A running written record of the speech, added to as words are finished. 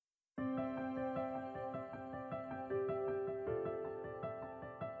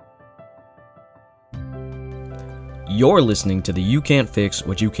You're listening to the You Can't Fix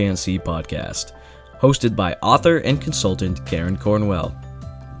What You Can't See podcast, hosted by author and consultant Karen Cornwell.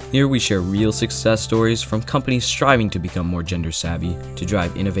 Here we share real success stories from companies striving to become more gender savvy to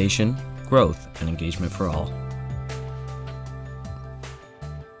drive innovation, growth, and engagement for all.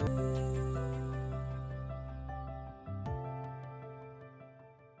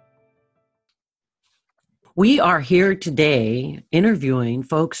 We are here today interviewing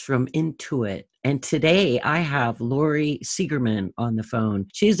folks from Intuit. And today I have Lori Siegerman on the phone.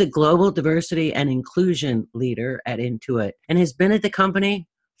 She's a global diversity and inclusion leader at Intuit and has been at the company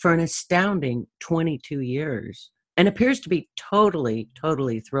for an astounding 22 years and appears to be totally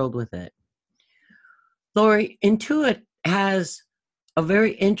thrilled with it. Lori, Intuit has a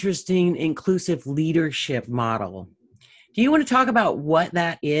very interesting inclusive leadership model. Do you want to talk about what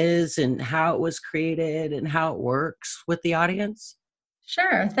that is and how it was created and how it works with the audience?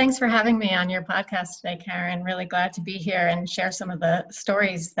 Sure. Thanks for having me on your podcast today, Karen. Really glad to be here and share some of the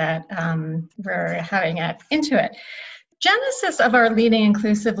stories that we're having at Intuit. Genesis of our Leading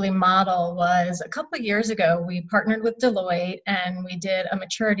Inclusively model was a couple of years ago. We partnered with Deloitte and we did a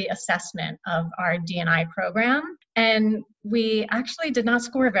maturity assessment of our D&I program. And we actually did not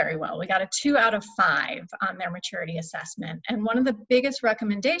score very well. We got a 2 out of 5 on their maturity assessment. And one of the biggest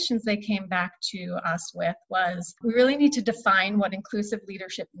recommendations they came back to us with was, we really need to define what inclusive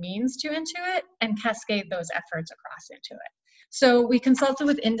leadership means to Intuit and cascade those efforts across Intuit. So we consulted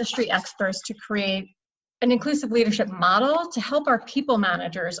with industry experts to create an inclusive leadership model to help our people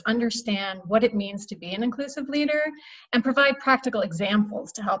managers understand what it means to be an inclusive leader and provide practical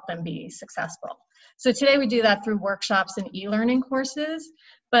examples to help them be successful. So today we do that through workshops and e-learning courses,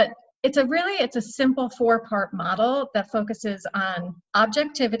 but it's a simple 4-part model that focuses on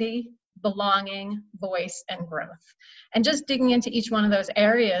objectivity, belonging, voice, and growth. And just digging into each one of those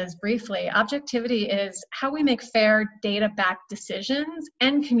areas briefly, objectivity is how we make fair data-backed decisions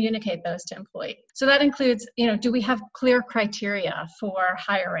and communicate those to employees. So that includes, do we have clear criteria for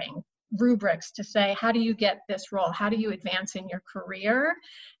hiring, rubrics to say, how do you get this role? How do you advance in your career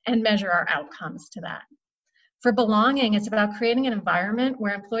and measure our outcomes to that? For belonging, it's about creating an environment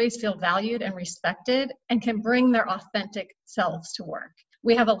where employees feel valued and respected and can bring their authentic selves to work.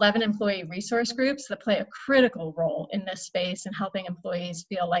 We have 11 employee resource groups that play a critical role in this space in helping employees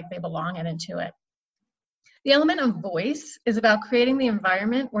feel like they belong at Intuit. The element of voice is about creating the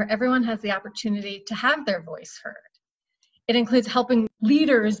environment where everyone has the opportunity to have their voice heard. It includes helping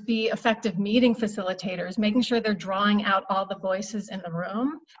leaders be effective meeting facilitators, making sure they're drawing out all the voices in the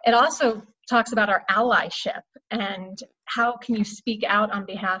room. It also talks about our allyship and how can you speak out on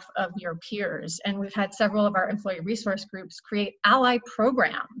behalf of your peers. And we've had several of our employee resource groups create ally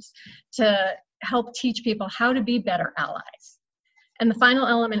programs to help teach people how to be better allies. And the final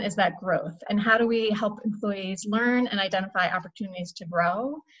element is that growth. And how do we help employees learn and identify opportunities to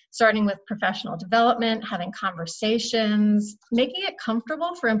grow, starting with professional development, having conversations, making it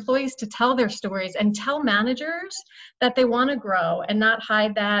comfortable for employees to tell their stories and tell managers that they want to grow and not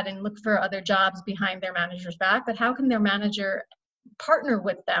hide that and look for other jobs behind their manager's back, but how can their manager partner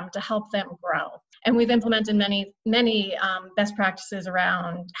with them to help them grow? And we've implemented many best practices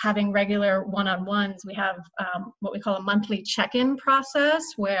around having regular one-on-ones. We have what we call a monthly check-in process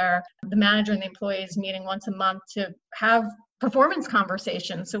where the manager and the employees meeting once a month to have performance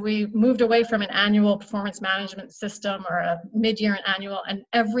conversations. So we moved away from an annual performance management system or a mid-year and annual, and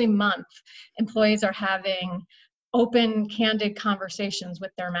every month employees are having open, candid conversations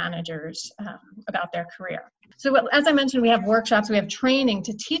with their managers about their career. So as I mentioned, we have workshops, we have training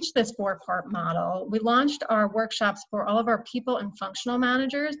to teach this 4-part model. We launched our workshops for all of our people and functional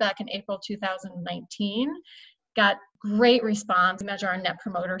managers back in April 2019. Got great response. We measure our Net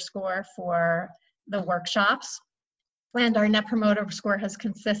Promoter Score for the workshops. And our Net Promoter Score has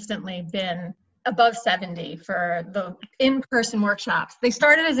consistently been above 70 for the in-person workshops. They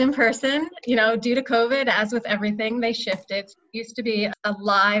started as in-person, due to COVID, as with everything, they shifted. It used to be a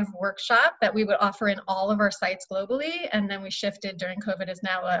live workshop that we would offer in all of our sites globally, and then we shifted during COVID is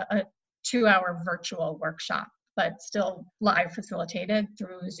now a 2-hour virtual workshop, but still live facilitated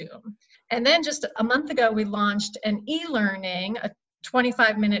through Zoom. And then just a month ago, we launched an e-learning, a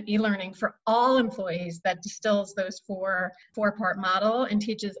 25-minute e-learning for all employees that distills those 4-part model and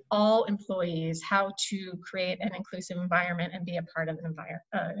teaches all employees how to create an inclusive environment and be a part of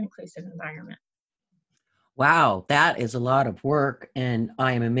an inclusive environment. Wow, that is a lot of work. And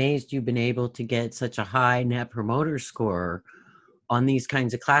I am amazed you've been able to get such a high Net Promoter Score on these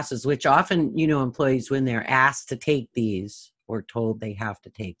kinds of classes, which often, employees, when they're asked to take these or told they have to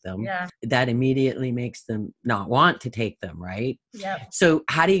take them, that immediately makes them not want to take them, right? Yeah. So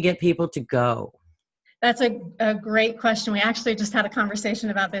how do you get people to go? That's a great question. We actually just had a conversation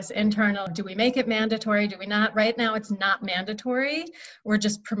about this internal. Do we make it mandatory? Do we not? Right now, it's not mandatory. We're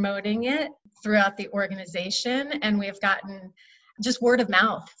just promoting it throughout the organization, and we have gotten just word of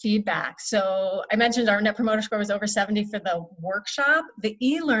mouth feedback. So I mentioned our Net Promoter Score was over 70 for the workshop. The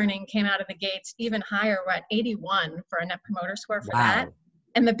e-learning came out of the gates even higher. We're at 81 for a Net Promoter Score for that.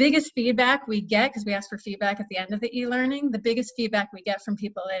 And the biggest feedback we get, because we ask for feedback at the end of the e-learning, the biggest feedback we get from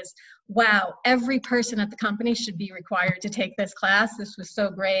people is, wow, every person at the company should be required to take this class. This was so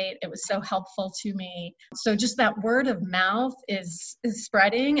great. It was so helpful to me. So just that word of mouth is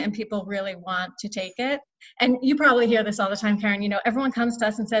spreading, and people really want to take it. And you probably hear this all the time, Karen. You know, everyone comes to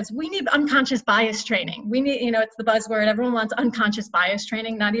us and says, we need unconscious bias training. We need, you know, it's the buzzword. Everyone wants unconscious bias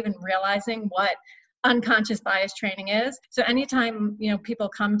training, not even realizing what unconscious bias training is. So anytime, you know, people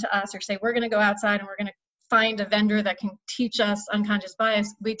come to us or say, we're going to go outside and we're going to find a vendor that can teach us unconscious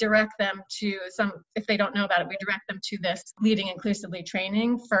bias, we direct them to if they don't know about it, we direct them to this Leading Inclusively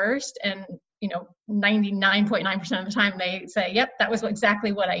training first. And, you know, 99.9% of the time they say, yep, that was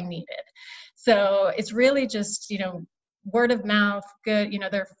exactly what I needed. So it's really just, you know, word of mouth, good, you know,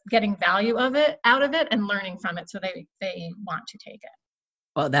 they're getting value out of it and learning from it. So they want to take it.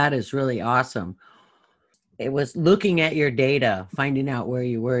 Well, that is really awesome. It was looking at your data, finding out where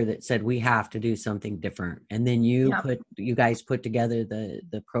you were, that said we have to do something different. And then you guys put together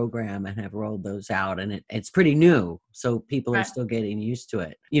the program and have rolled those out, and it's pretty new. So people are still getting used to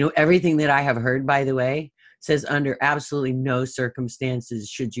it. You know, everything that I have heard, by the way, says under absolutely no circumstances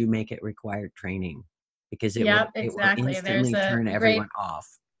should you make it required training, because it will instantly turn everyone off.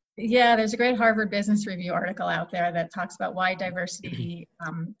 Yeah, there's a great Harvard Business Review article out there that talks about why diversity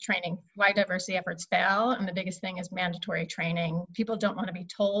why diversity efforts fail. And the biggest thing is mandatory training. People don't want to be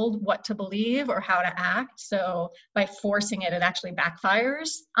told what to believe or how to act. So by forcing it, it actually backfires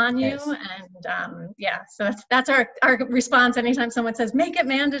on you. And so that's our response anytime someone says, make it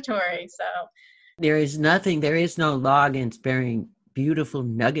mandatory. So there is no law against bearing beautiful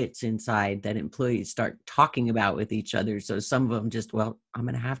nuggets inside that employees start talking about with each other. So some of them just, well, I'm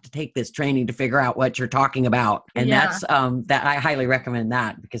going to have to take this training to figure out what you're talking about. And that's that I highly recommend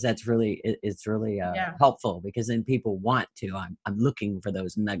that, because that's really, it's really helpful, because then people want to, I'm looking for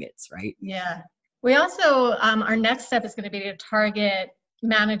those nuggets, right? Yeah. We also, our next step is going to be to target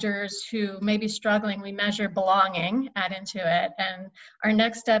managers who may be struggling. We measure belonging at Intuit, and our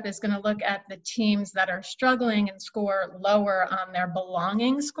next step is going to look at the teams that are struggling and score lower on their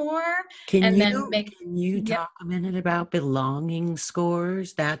belonging score. Can you talk a minute about belonging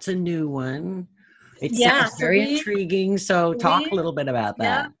scores? That's a new one. It sounds very intriguing. So talk a little bit about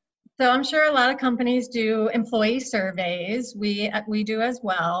that. So I'm sure a lot of companies do employee surveys. We do as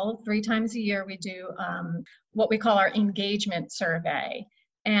well. 3 times a year we do what we call our engagement survey.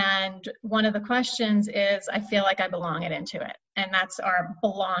 And one of the questions is, I feel like I belong at Intuit. And that's our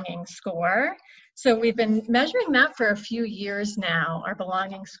belonging score. So we've been measuring that for a few years now, our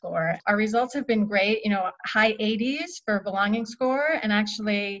belonging score. Our results have been great, you know, high 80s for belonging score, and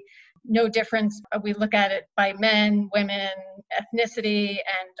actually no difference. We look at it by men, women, ethnicity,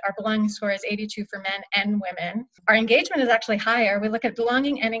 and our belonging score is 82 for men and women. Our engagement is actually higher. We look at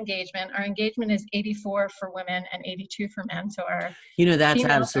belonging and engagement. Our engagement is 84 for women and 82 for men. So that's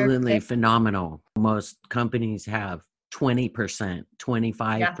absolutely phenomenal. Most companies have 20%,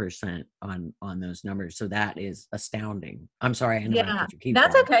 25% on those numbers. So that is astounding. I'm sorry, I interrupted you.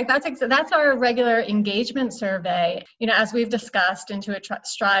 That's okay. That's our regular engagement survey. You know, as we've discussed, Intuit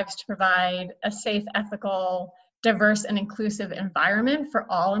strives to provide a safe, ethical, diverse, and inclusive environment for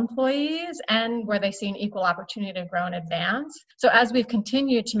all employees, and where they see an equal opportunity to grow and advance. So as we've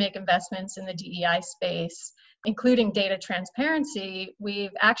continued to make investments in the DEI space, including data transparency,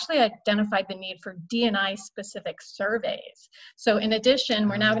 we've actually identified the need for D&I specific surveys. So in addition,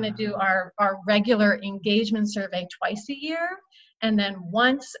 we're now going to do our regular engagement survey twice a year. And then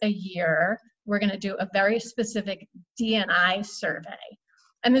once a year, we're going to do a very specific D&I survey.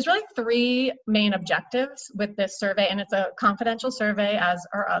 And there's really 3 main objectives with this survey, and it's a confidential survey, as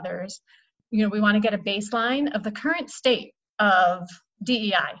are others. You know, we want to get a baseline of the current state of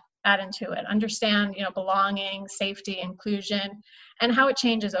DEI at Intuit, understand, you know, belonging, safety, inclusion, and how it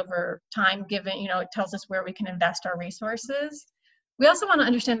changes over time, given, you know, it tells us where we can invest our resources. We also want to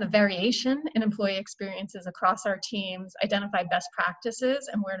understand the variation in employee experiences across our teams, identify best practices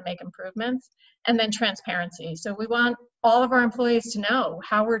and where to make improvements, and then transparency. So we want all of our employees to know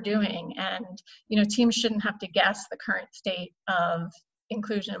how we're doing, and, you know, teams shouldn't have to guess the current state of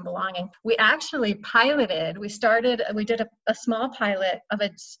inclusion and belonging. We actually we did a small pilot of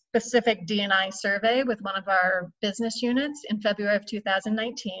a specific D&I survey with one of our business units in February of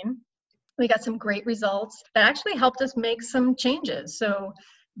 2019. We got some great results that actually helped us make some changes. So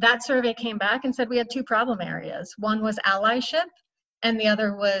that survey came back and said we had two problem areas. One was allyship, and the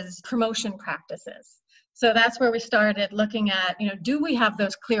other was promotion practices. So that's where we started looking at, do we have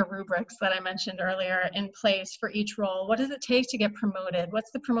those clear rubrics that I mentioned earlier in place for each role? What does it take to get promoted? What's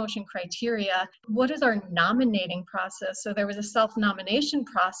the promotion criteria? What is our nominating process? So there was a self-nomination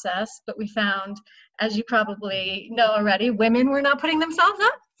process, but we found, as you probably know already, women were not putting themselves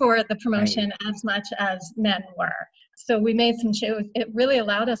up for the promotion as much as men were. So we made some changes. It really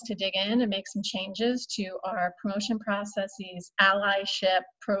allowed us to dig in and make some changes to our promotion processes, allyship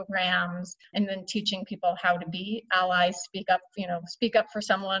programs, and then teaching people how to be allies, speak up for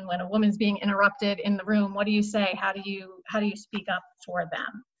someone when a woman's being interrupted in the room. What do you say? How do you speak up for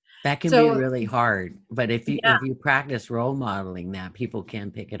them? That can be really hard, but if you practice role modeling that, people can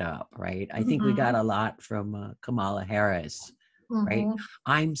pick it up, right? I think we got a lot from Kamala Harris, right?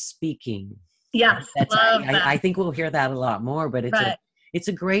 I'm speaking. Yes, I think we'll hear that a lot more, but it's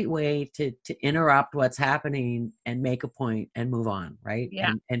a great way to interrupt what's happening and make a point and move on, right?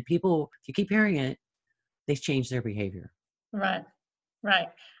 Yeah. And people, if you keep hearing it, they change their behavior. Right.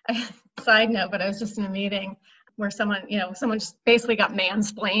 Side note, but I was just in a meeting where someone just basically got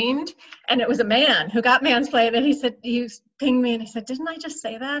mansplained, and it was a man who got mansplained, and he pinged me and he said, "Didn't I just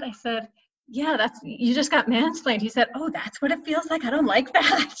say that?" I said, "Yeah, you just got mansplained." He said, "Oh, that's what it feels like. I don't like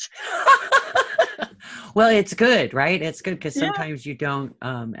that." Well, it's good, right? It's good because sometimes you don't,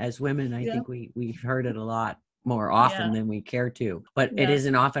 as women, I think we've heard it a lot more often than we care to, but it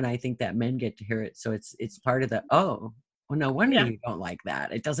isn't often, I think, that men get to hear it. So it's part of the, well, no wonder you don't like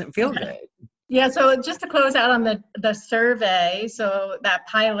that. It doesn't feel good. Yeah, so just to close out on the survey, so that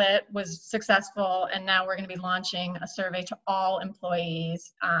pilot was successful, and now we're going to be launching a survey to all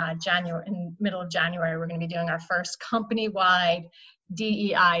employees in middle of January. We're going to be doing our first company-wide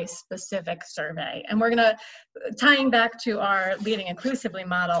DEI specific survey. And we're going to, tying back to our Leading Inclusively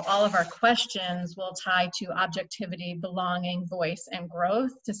model, all of our questions will tie to objectivity, belonging, voice, and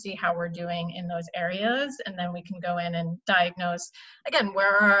growth to see how we're doing in those areas. And then we can go in and diagnose, again,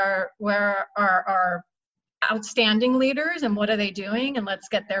 where are our outstanding leaders and what are they doing, and let's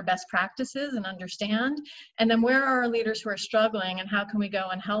get their best practices and understand. And then where are our leaders who are struggling, and how can we go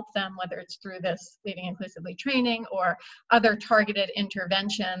and help them, whether it's through this Leading Inclusively training or other targeted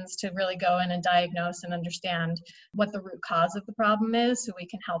interventions to really go in and diagnose and understand what the root cause of the problem is so we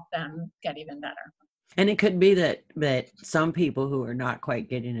can help them get even better. And it could be that some people who are not quite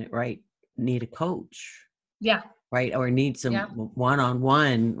getting it right need a coach. Yeah. Right. Or need some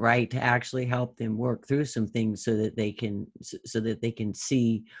one-on-one, right, to actually help them work through some things so that they can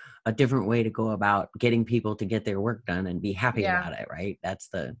see a different way to go about getting people to get their work done and be happy about it. Right. That's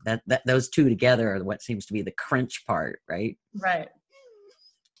those two together are what seems to be the crunch part. Right. Right.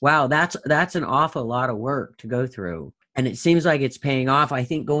 Wow. That's an awful lot of work to go through. And it seems like it's paying off. I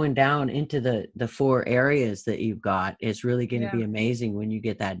think going down into the 4 areas that you've got is really going to be amazing when you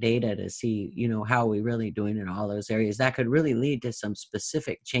get that data to see, how we're really doing in all those areas. That could really lead to some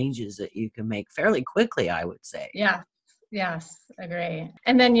specific changes that you can make fairly quickly, I would say. Yeah. Yes, agree.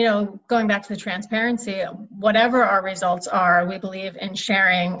 And then, going back to the transparency, whatever our results are, we believe in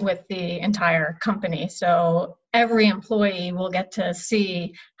sharing with the entire company. So every employee will get to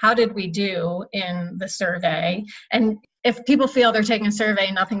see how did we do in the survey. And if people feel they're taking a survey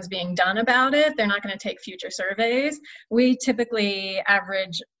and nothing's being done about it, they're not going to take future surveys. We typically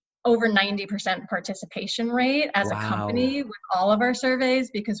average over 90% participation rate as a company with all of our surveys,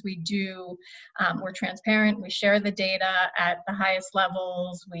 because we're transparent, we share the data at the highest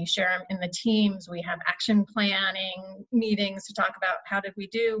levels, we share them in the teams, we have action planning meetings to talk about how did we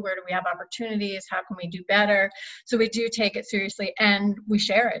do, where do we have opportunities, how can we do better. So we do take it seriously and we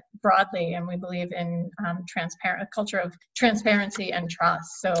share it broadly, and we believe in a culture of transparency and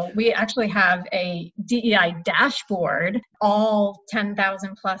trust. So we actually have a DEI dashboard, all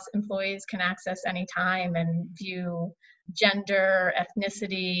 10,000 plus employees can access anytime and view gender,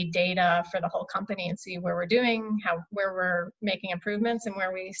 ethnicity data for the whole company and see where we're doing, where we're making improvements, and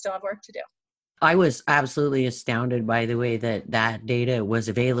where we still have work to do. I was absolutely astounded by the way that data was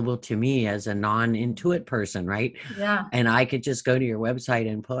available to me as a non-Intuit person, right? Yeah. And I could just go to your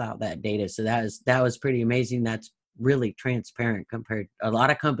website and pull out that data. So that was pretty amazing. That's really transparent compared. A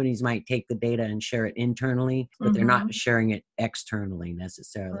lot of companies might take the data and share it internally, but they're not sharing it externally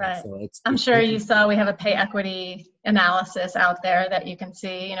necessarily. Right. So I'm sure you saw we have a pay equity analysis out there that you can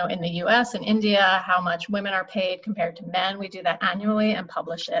see, in the US and India, how much women are paid compared to men. We do that annually and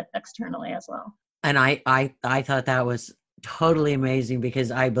publish it externally as well. And I thought that was totally amazing,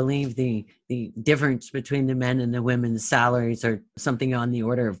 because I believe the difference between the men and the women's salaries are something on the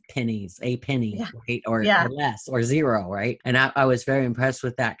order of pennies, a penny, Yeah. right? Or Yeah. less, or zero, right? And I was very impressed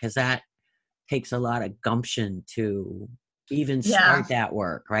with that, because that takes a lot of gumption to even Yeah. start that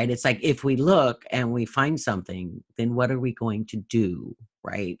work, right? It's like, if we look and we find something, then what are we going to do,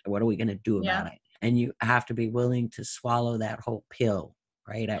 right? What are we going to do Yeah. about it? And you have to be willing to swallow that whole pill,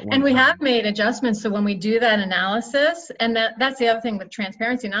 right? At one And we have time. made adjustments. So when we do that analysis, and that's the other thing with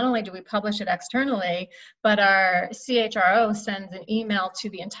transparency, not only do we publish it externally, but our CHRO sends an email to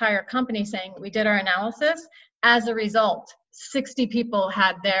the entire company saying, we did our analysis. As a result, 60 people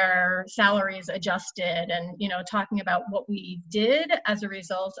had their salaries adjusted, and, talking about what we did as a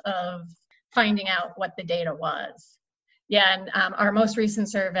result of finding out what the data was. Yeah, and our most recent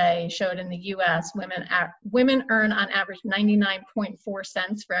survey showed in the U.S. women earn on average 99.4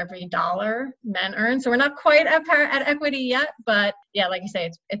 cents for every dollar men earn. So we're not quite at equity yet, but yeah, like you say,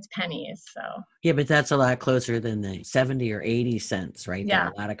 it's pennies. So Yeah, but that's a lot closer than the 70 or 80 cents, right? There yeah,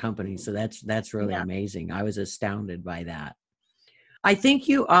 are a lot of companies, so that's really yeah, amazing. I was astounded by that. I think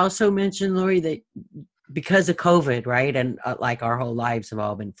you also mentioned, Lori, that because of COVID, right? And like our whole lives have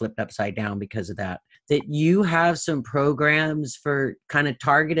all been flipped upside down because of that, that you have some programs for kind of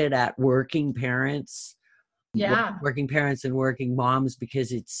targeted at working parents, yeah. working parents and working moms,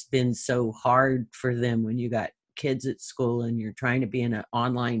 because it's been so hard for them when you got kids at school and you're trying to be in an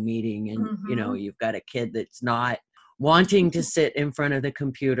online meeting, and Mm-hmm. you've got a kid that's not wanting to sit in front of the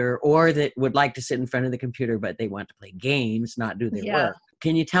computer, or that would like to sit in front of the computer but they want to play games, not do their Yeah. work.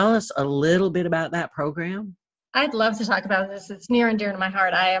 Can you tell us a little bit about that program? I'd love to talk about this. It's near and dear to my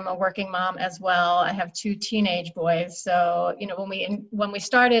heart. I am a working mom as well. I have 2 teenage boys. So, when we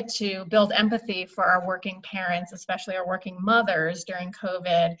started to build empathy for our working parents, especially our working mothers during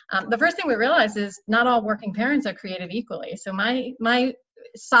COVID, the first thing we realized is not all working parents are created equally. So my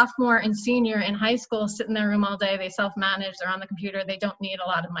sophomore and senior in high school sit in their room all day. They self-manage. They're on the computer. They don't need a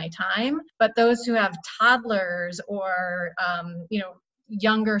lot of my time. But those who have toddlers or,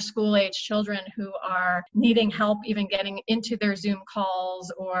 younger school age children who are needing help even getting into their Zoom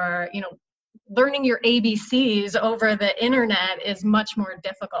calls, or, learning your ABCs over the internet is much more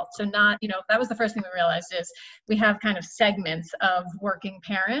difficult. So that was the first thing we realized, is we have kind of segments of working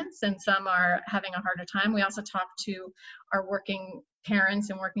parents, and some are having a harder time. We also talked to our working parents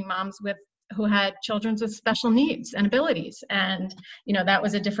and working moms who had children with special needs and abilities, and that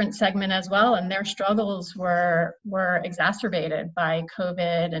was a different segment as well, and their struggles were exacerbated by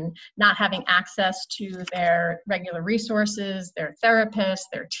COVID and not having access to their regular resources, their therapists,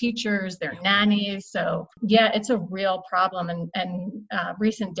 their teachers, their nannies. So yeah, it's a real problem, and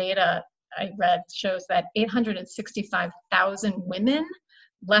recent data I read shows that 865,000 women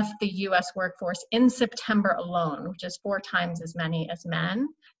left the US workforce in September alone, which is 4 times as many as men.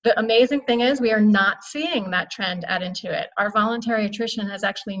 The amazing thing is we are not seeing that trend at Intuit. Our voluntary attrition has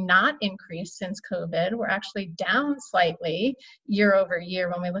actually not increased since COVID. We're actually down slightly year over year.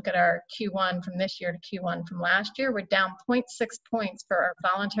 When we look at our Q1 from this year to Q1 from last year, we're down 0.6 points for our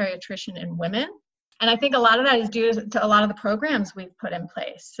voluntary attrition in women. And I think a lot of that is due to a lot of the programs we've put in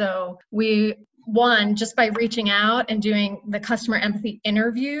place. So one, just by reaching out and doing the customer empathy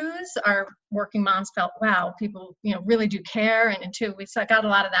interviews, our working moms felt, wow, people, really do care. And two, we got a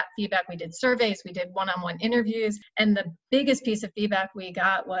lot of that feedback. We did surveys, we did one-on-one interviews. And the biggest piece of feedback we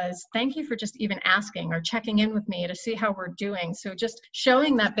got was, thank you for just even asking or checking in with me to see how we're doing. So just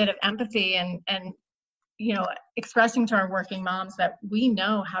showing that bit of empathy and expressing to our working moms that we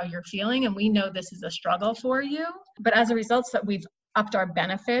know how you're feeling and we know this is a struggle for you. But as a result, that we've upped our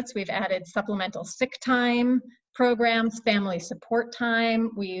benefits. We've added supplemental sick time programs, family support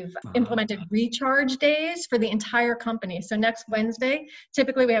time. We've implemented recharge days for the entire company. So next Wednesday,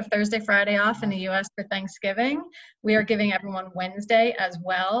 typically we have Thursday, Friday off in the US for Thanksgiving. We are giving everyone Wednesday as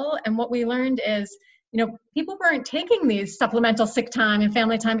well. And what we learned is, people weren't taking these supplemental sick time and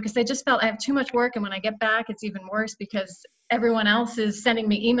family time because they just felt, I have too much work, and when I get back, it's even worse because everyone else is sending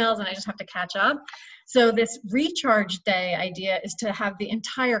me emails and I just have to catch up. So this recharge day idea is to have the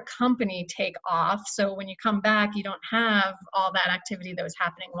entire company take off. So when you come back, you don't have all that activity that was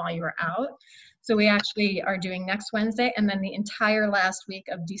happening while you were out. So we actually are doing next Wednesday, and then the entire last week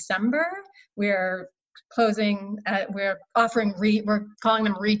of December, we're calling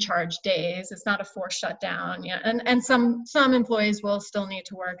them recharge days. It's not a forced shutdown. Yeah. And some employees will still need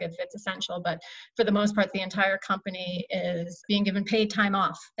to work if it's essential, but for the most part, the entire company is being given paid time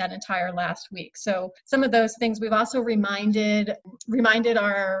off that entire last week. So some of those things we've also reminded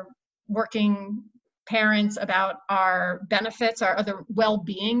our working parents about our benefits, our other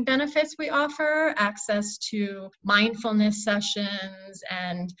well-being benefits we offer, access to mindfulness sessions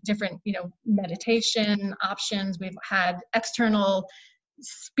and different, meditation options. We've had external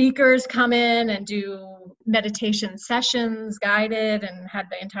speakers come in and do meditation sessions guided, and had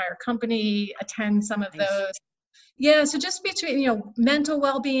the entire company attend some of those. Yeah, so just between, mental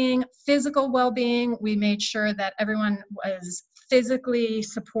well-being, physical well-being, we made sure that everyone was physically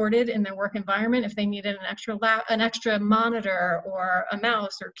supported in their work environment. If they needed an extra monitor or a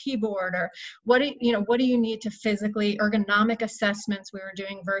mouse or keyboard, or what do you need to physically, ergonomic assessments we were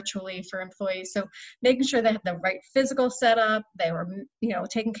doing virtually for employees. So making sure they had the right physical setup, they were,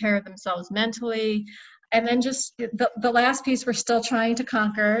 taking care of themselves mentally. And then just the last piece we're still trying to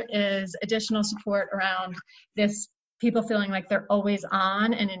conquer is additional support around this, people feeling like they're always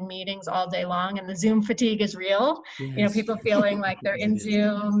on and in meetings all day long, and the Zoom fatigue is real. Yes. People feeling like they're in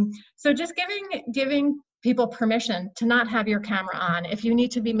Zoom. So just giving people permission to not have your camera on. If you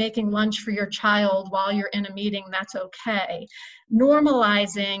need to be making lunch for your child while you're in a meeting, that's okay.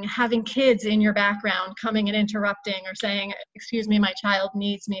 Normalizing having kids in your background coming and interrupting or saying, excuse me, my child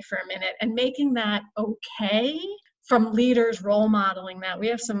needs me for a minute, and making that okay. From leaders role modeling that. We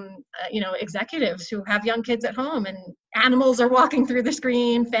have some, executives who have young kids at home, and animals are walking through the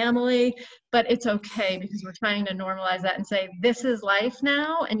screen, family, but it's okay, because we're trying to normalize that and say, this is life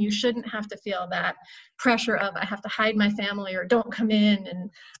now, and you shouldn't have to feel that pressure of, I have to hide my family, or don't come in, and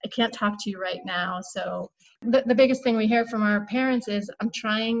I can't talk to you right now. So the biggest thing we hear from our parents is, I'm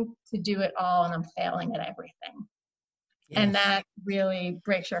trying to do it all and I'm failing at everything. Yes. And that really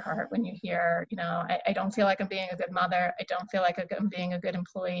breaks your heart when you hear, I don't feel like I'm being a good mother. I don't feel like I'm being a good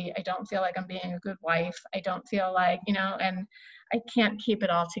employee. I don't feel like I'm being a good wife. I don't feel like, and I can't keep it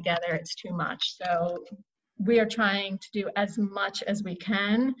all together. It's too much. So we are trying to do as much as we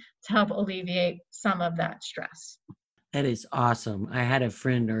can to help alleviate some of that stress. That is awesome. I had a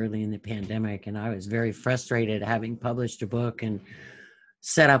friend early in the pandemic, and I was very frustrated, having published a book and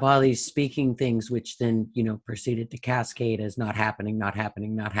set up all these speaking things, which then, proceeded to cascade as not happening.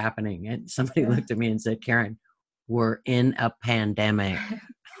 And somebody looked at me and said, Karen, we're in a pandemic.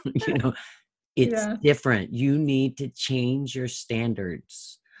 It's different. You need to change your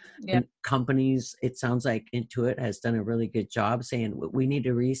standards. Yeah. And companies, it sounds like Intuit has done a really good job saying, we need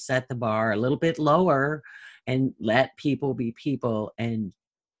to reset the bar a little bit lower and let people be people. And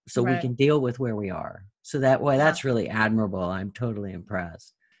so we can deal with where we are. So that way, that's really admirable. I'm totally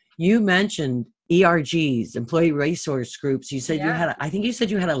impressed. You mentioned ERGs, employee resource groups. You said you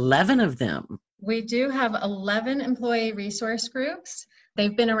said you had 11 of them. We do have 11 employee resource groups.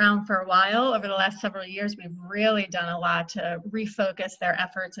 They've been around for a while. Over the last several years, we've really done a lot to refocus their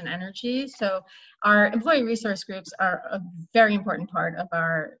efforts and energy. So our employee resource groups are a very important part of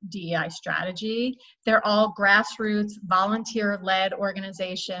our DEI strategy. They're all grassroots, volunteer-led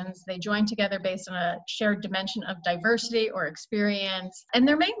organizations. They join together based on a shared dimension of diversity or experience. And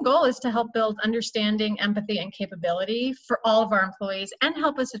their main goal is to help build understanding, empathy, and capability for all of our employees, and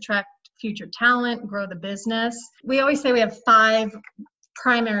help us attract future talent, grow the business. We always say we have 5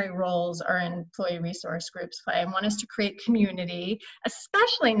 primary roles our employee resource groups play. And one is to create community,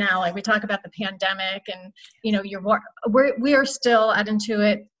 especially now, like we talk about the pandemic, and we are still at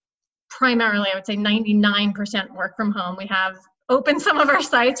Intuit primarily, I would say 99% work from home. We have opened some of our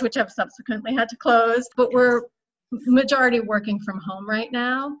sites, which have subsequently had to close, but we're majority working from home right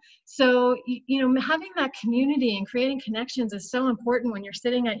now. So, having that community and creating connections is so important when you're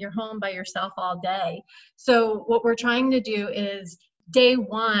sitting at your home by yourself all day. So what we're trying to do is, day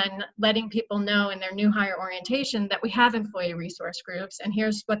one, letting people know in their new hire orientation that we have employee resource groups, and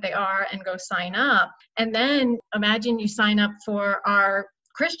here's what they are, and go sign up. And then imagine you sign up for our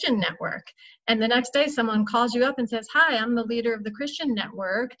Christian network, and the next day someone calls you up and says, hi, I'm the leader of the Christian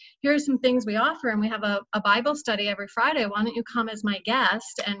network. Here are some things we offer, and we have a Bible study every Friday. Why don't you come as my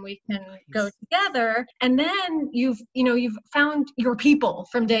guest, and we can go together? And then you've found your people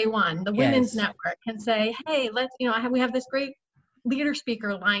from day one. The women's network can say, hey, we have this great leader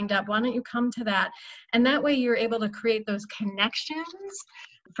speaker lined up. Why don't you come to that? And that way you're able to create those connections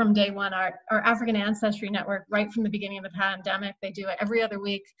from day one. Our African Ancestry Network, right from the beginning of the pandemic, they do it every other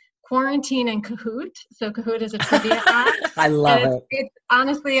week. Quarantine and Kahoot. So Kahoot is a trivia app. I love it.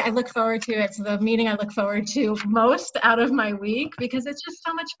 Honestly, I look forward to it. It's the meeting I look forward to most out of my week, because it's just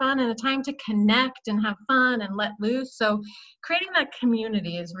so much fun and a time to connect and have fun and let loose. So creating that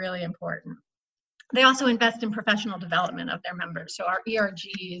community is really important. They also invest in professional development of their members. So our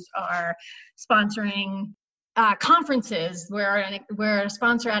ERGs are sponsoring conferences. We're a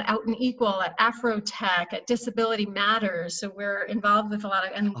sponsor at Out and Equal, at Afrotech, at Disability Matters. So we're involved with a lot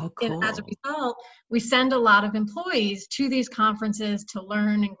of, and cool. as a result, we send a lot of employees to these conferences to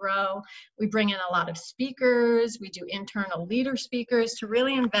learn and grow. We bring in a lot of speakers. We do internal leader speakers to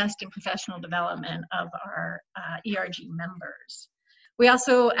really invest in professional development of our ERG members. We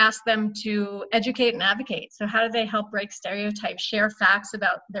also ask them to educate and advocate. So how do they help break stereotypes, share facts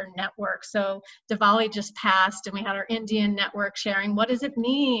about their network? So Diwali just passed and we had our Indian network sharing, what does it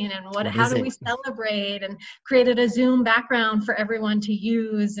mean? And how do we celebrate, and created a Zoom background for everyone to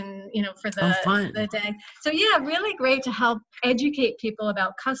use and, for the day. So yeah, really great to help educate people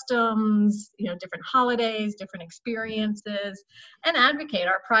about customs, different holidays, different experiences, and advocate.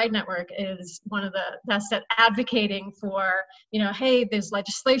 Our Pride Network is one of the best at advocating for, hey, there's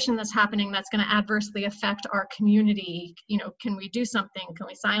legislation that's happening that's going to adversely affect our community. Can we do something? Can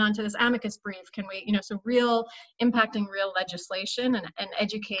we sign on to this amicus brief? Can we, so real impacting real legislation and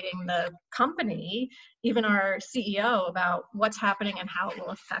educating the company, even our CEO, about what's happening and how it will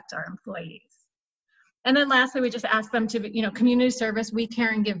affect our employees. And then lastly, we just ask them to, community service. We care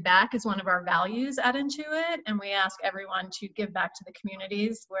and give back is one of our values at Intuit. And we ask everyone to give back to the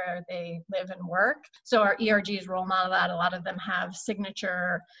communities where they live and work. So our ERGs role model that. A lot of them have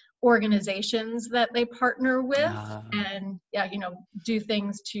signature organizations that they partner with and, do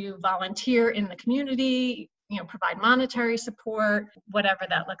things to volunteer in the community, provide monetary support, whatever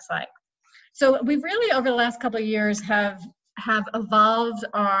that looks like. So we've really, over the last couple of years, have evolved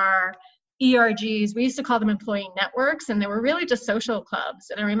our ERGs. We used to call them employee networks, and they were really just social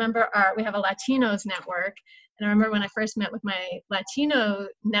clubs. And I remember we have a Latinos network. And I remember when I first met with my Latino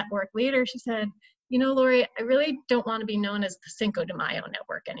network leader, she said, Lori, I really don't want to be known as the Cinco de Mayo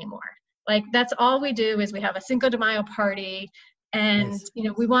network anymore. Like, that's all we do is we have a Cinco de Mayo party. And,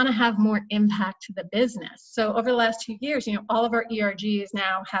 we want to have more impact to the business. So over the last 2 years, all of our ERGs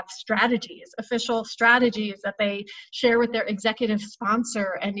now have strategies, official strategies that they share with their executive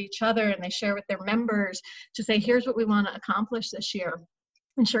sponsor and each other, and they share with their members to say, here's what we want to accomplish this year.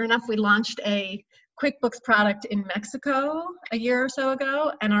 And sure enough, we launched a QuickBooks product in Mexico a year or so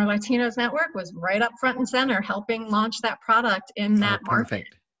ago, and our Latinos network was right up front and center helping launch that product in that market.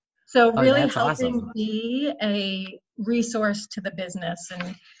 So really helping be a resource to the business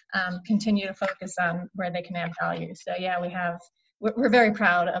and continue to focus on where they can add value. So yeah, we're very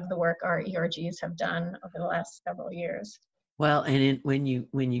proud of the work our ERGs have done over the last several years. Well, and when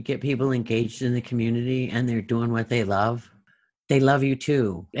you get people engaged in the community and they're doing what they love you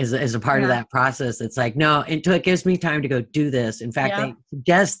too, as a part of that process. It's like, no, it gives me time to go do this. In fact, they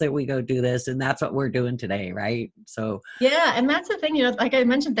suggest that we go do this, and that's what we're doing today, right? So yeah, and that's the thing, like I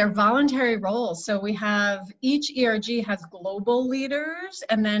mentioned, they're voluntary roles. So we have, each ERG has global leaders,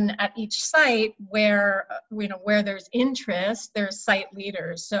 and then at each site where there's interest, there's site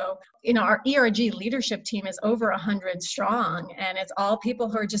leaders. So our ERG leadership team is over 100 strong, and it's all people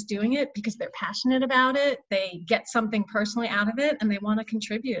who are just doing it because they're passionate about it. They get something personally out of it, and they want to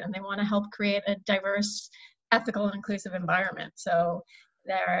contribute, and they want to help create a diverse, ethical, and inclusive environment. So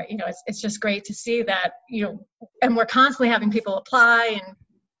there, it's just great to see that, and we're constantly having people apply, and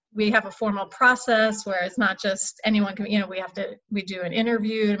we have a formal process where it's not just anyone can, we do an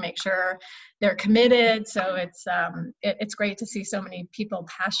interview to make sure they're committed. So it's great to see so many people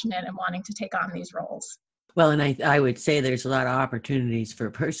passionate and wanting to take on these roles. Well, and I would say there's a lot of opportunities for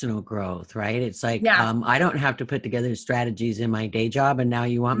personal growth, right? It's like, I don't have to put together strategies in my day job, and now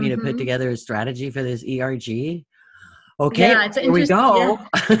you want me to put together a strategy for this ERG? Okay, here we go.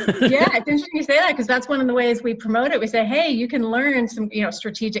 Yeah, it's interesting you say that, because that's one of the ways we promote it. We say, hey, you can learn some,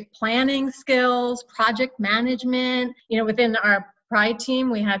 strategic planning skills, project management. Within our Pride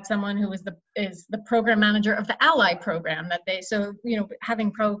team, we had someone who is the program manager of the Ally program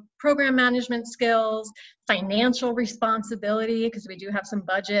having program management skills, financial responsibility, because we do have some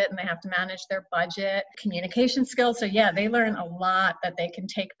budget and they have to manage their budget, communication skills. So yeah, they learn a lot that they can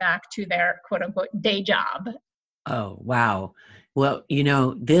take back to their quote unquote day job. Oh, wow. Well,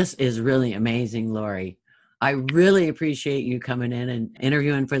 this is really amazing, Lori. I really appreciate you coming in and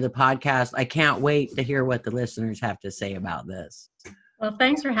interviewing for the podcast. I can't wait to hear what the listeners have to say about this. Well,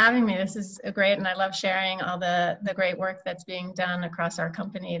 thanks for having me. This is great, and I love sharing all the great work that's being done across our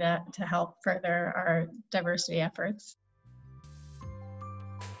company to help further our diversity efforts.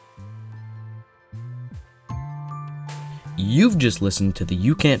 You've just listened to the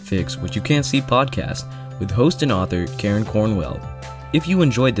You Can't Fix What You Can't See podcast with host and author Karen Cornwell. If you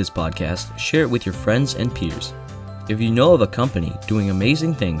enjoyed this podcast, share it with your friends and peers. If you know of a company doing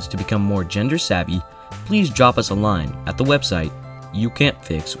amazing things to become more gender savvy, please drop us a line at the website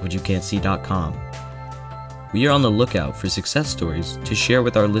youcan'tfixwhatyoucan'tsee.com. we are on the lookout for success stories to share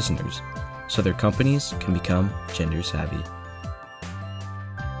with our listeners so their companies can become gender savvy.